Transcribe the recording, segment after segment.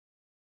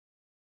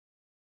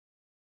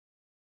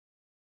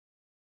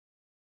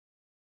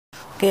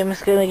Okay, I'm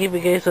just gonna give you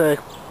guys a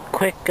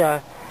quick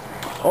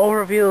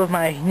overview of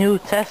my new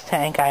test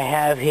tank I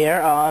have here.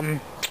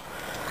 I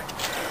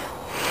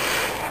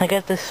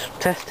got this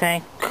test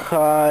tank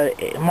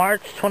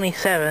March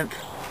 27th.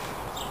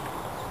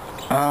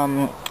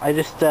 I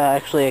just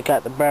actually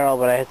got the barrel,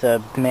 but I had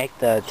to make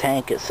the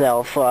tank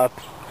itself,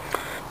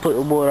 put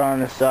the wood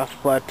on and stuff.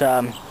 But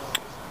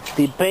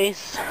the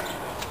base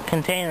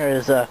container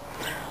is a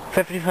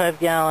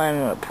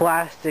 55-gallon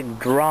plastic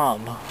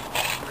drum.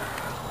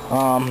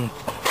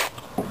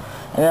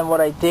 And then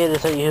what I did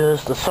is I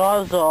used the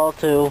Sawzall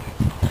to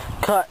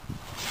cut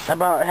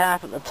about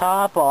half of the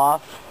top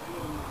off,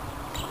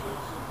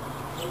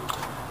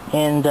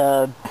 and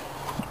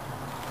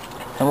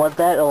what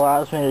that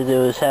allows me to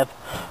do is have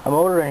a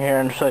motor in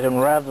here, and so I can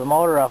rev the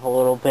motor up a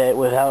little bit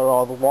without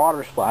all the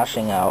water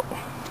splashing out.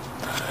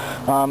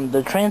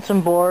 The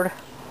transom board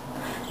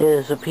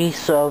is a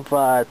piece of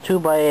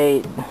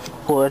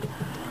 2x8 wood,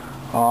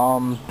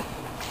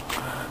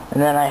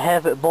 and then I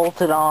have it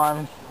bolted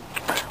on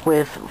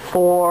with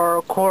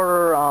 4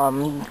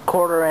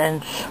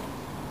 quarter-inch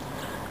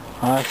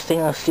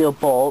stainless steel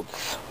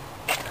bolts,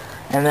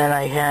 and then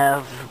I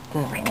have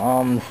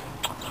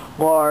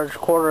large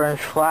quarter-inch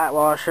flat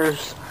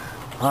washers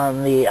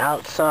on the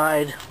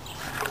outside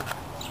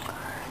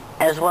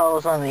as well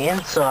as on the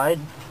inside,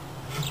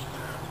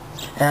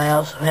 and I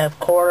also have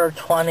quarter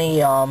 20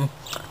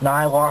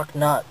 nylock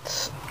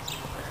nuts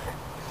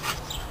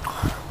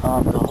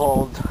to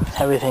hold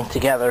everything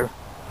together.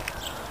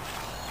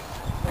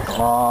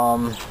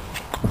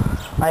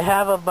 I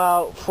have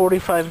about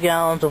 45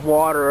 gallons of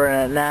water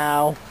in it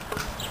now,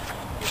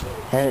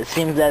 and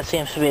that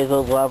seems to be a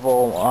good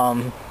level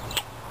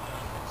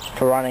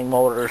for running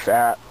motors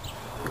at,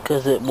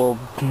 because it will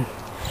be,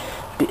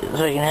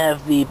 so you can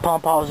have the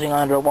pump housing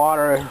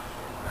underwater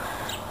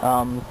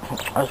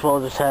as well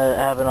as just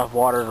have enough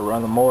water to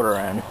run the motor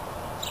in.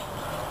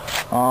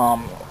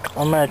 I'm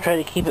going to try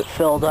to keep it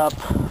filled up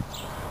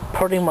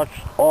pretty much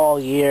all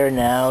year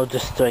now,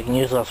 just so I can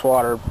use less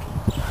water,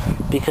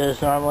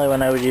 because normally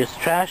when I would use the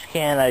trash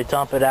can, I'd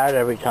dump it out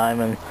every time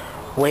and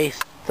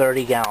waste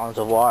 30 gallons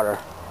of water.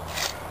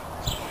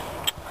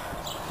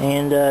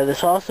 And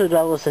this also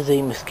doubles as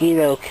a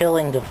mosquito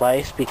killing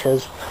device,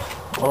 because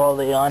of all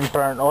the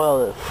unburnt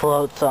oil that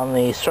floats on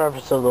the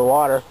surface of the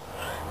water,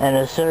 and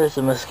as soon as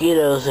the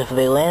mosquitoes, if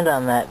they land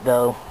on that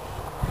though,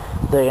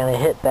 they're going to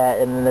hit that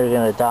and then they're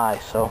going to die.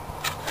 So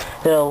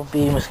it'll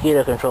be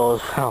mosquito control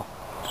as well.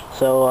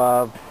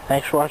 So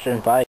thanks for watching.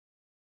 Bye.